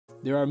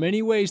There are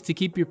many ways to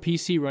keep your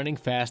PC running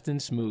fast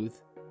and smooth.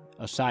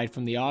 Aside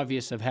from the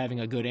obvious of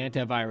having a good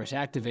antivirus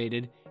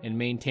activated and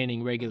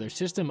maintaining regular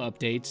system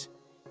updates,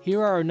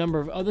 here are a number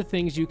of other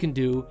things you can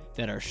do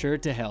that are sure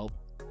to help.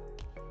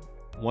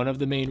 One of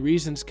the main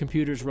reasons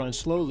computers run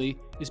slowly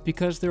is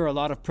because there are a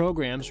lot of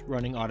programs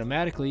running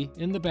automatically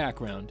in the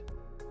background.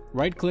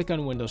 Right-click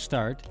on Windows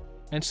Start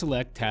and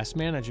select Task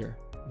Manager.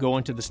 Go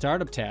into the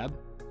Startup tab,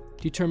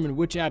 determine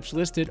which apps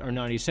listed are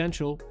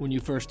non-essential when you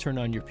first turn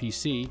on your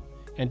PC,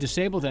 and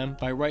disable them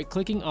by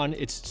right-clicking on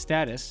its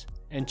status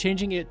and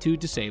changing it to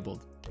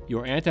Disabled.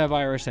 Your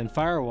antivirus and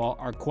firewall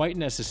are quite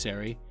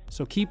necessary,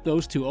 so keep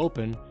those two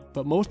open,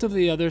 but most of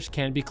the others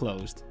can be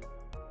closed.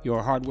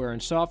 Your hardware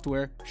and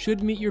software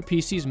should meet your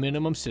PC's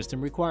minimum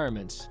system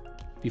requirements.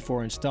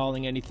 Before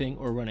installing anything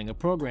or running a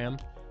program,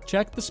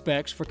 check the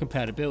specs for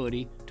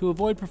compatibility to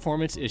avoid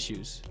performance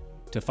issues.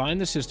 To find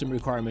the system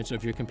requirements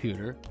of your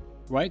computer,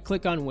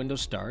 right-click on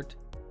Windows Start,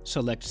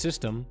 select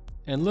System,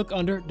 and look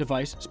under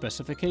Device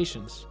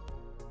Specifications.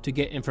 To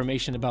get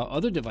information about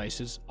other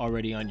devices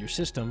already on your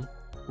system,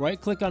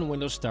 right-click on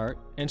Windows Start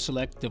and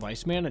select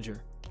Device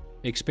Manager.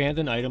 Expand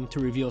an item to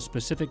reveal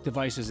specific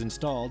devices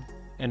installed,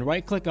 and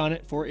right-click on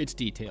it for its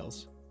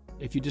details.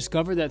 If you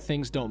discover that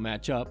things don't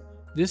match up,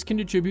 this can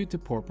contribute to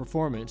poor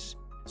performance,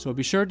 so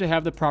be sure to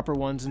have the proper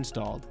ones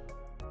installed.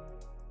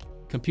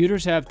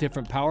 Computers have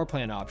different power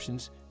plan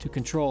options to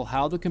control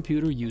how the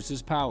computer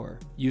uses power.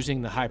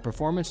 Using the high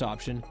performance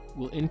option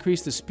will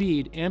increase the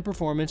speed and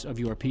performance of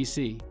your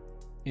PC.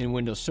 In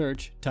Windows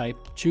Search, type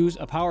Choose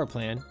a Power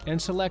Plan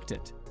and select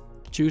it.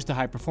 Choose the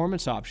high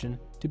performance option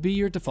to be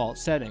your default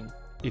setting.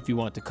 If you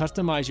want to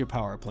customize your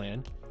power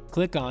plan,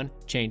 click on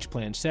Change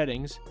Plan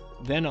Settings,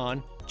 then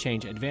on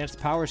Change Advanced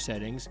Power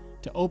Settings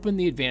to open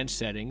the Advanced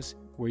Settings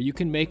where you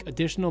can make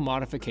additional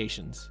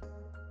modifications.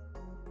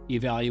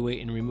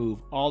 Evaluate and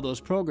remove all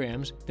those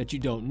programs that you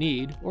don't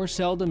need or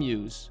seldom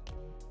use.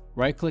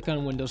 Right-click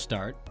on Windows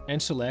Start and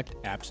select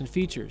Apps and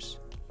Features.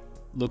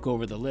 Look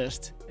over the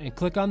list and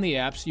click on the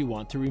apps you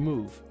want to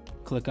remove.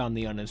 Click on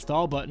the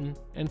Uninstall button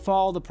and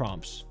follow the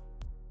prompts.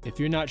 If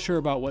you're not sure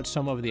about what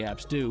some of the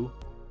apps do,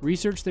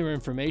 research their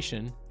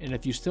information, and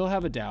if you still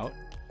have a doubt,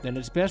 then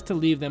it's best to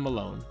leave them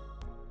alone.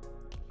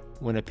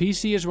 When a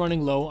PC is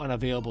running low on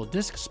available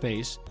disk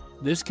space,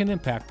 this can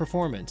impact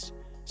performance,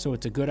 so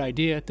it's a good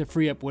idea to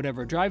free up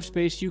whatever drive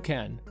space you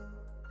can.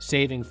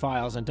 Saving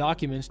files and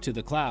documents to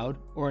the cloud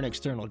or an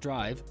external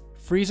drive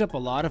frees up a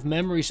lot of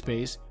memory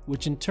space,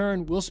 which in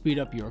turn will speed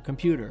up your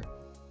computer.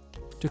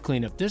 To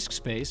clean up disk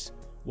space,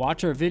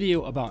 watch our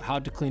video about how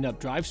to clean up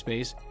drive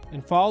space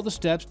and follow the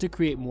steps to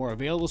create more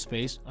available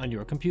space on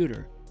your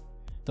computer.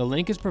 The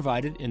link is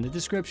provided in the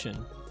description.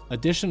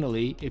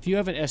 Additionally, if you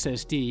have an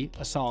SSD,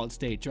 a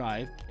solid-state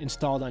drive,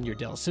 installed on your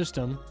Dell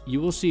system,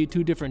 you will see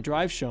two different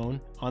drives shown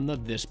on the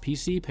This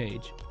PC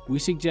page. We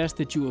suggest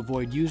that you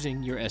avoid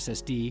using your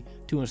SSD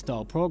to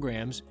install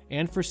programs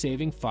and for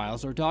saving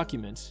files or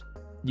documents.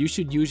 You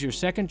should use your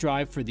second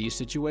drive for these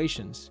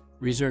situations.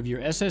 Reserve your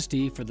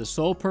SSD for the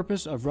sole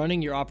purpose of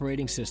running your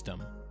operating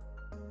system.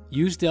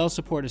 Use Dell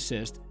Support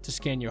Assist to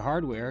scan your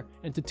hardware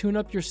and to tune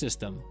up your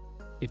system.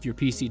 If your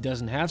PC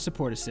doesn't have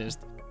Support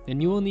Assist, then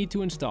you will need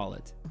to install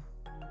it.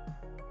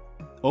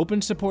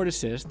 Open Support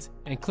Assist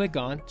and click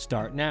on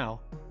Start Now.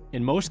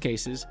 In most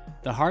cases,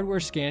 the hardware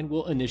scan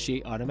will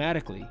initiate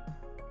automatically.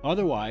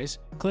 Otherwise,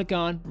 click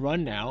on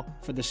Run Now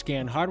for the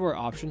Scan Hardware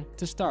option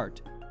to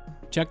start.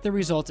 Check the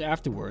results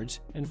afterwards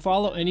and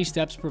follow any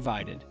steps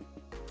provided.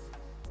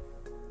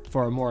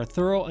 For a more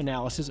thorough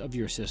analysis of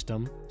your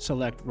system,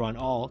 select Run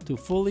All to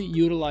fully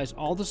utilize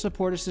all the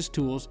Support Assist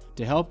tools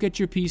to help get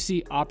your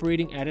PC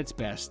operating at its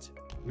best.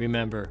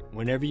 Remember,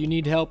 whenever you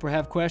need help or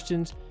have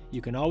questions,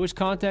 you can always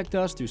contact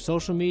us through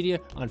social media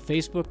on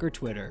Facebook or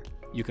Twitter.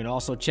 You can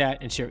also chat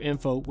and share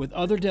info with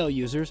other Dell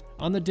users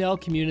on the Dell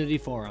Community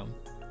Forum.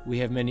 We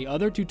have many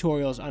other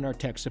tutorials on our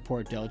Tech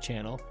Support Dell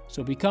channel,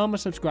 so become a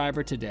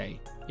subscriber today.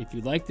 If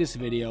you like this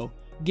video,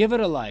 give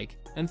it a like,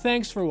 and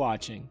thanks for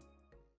watching.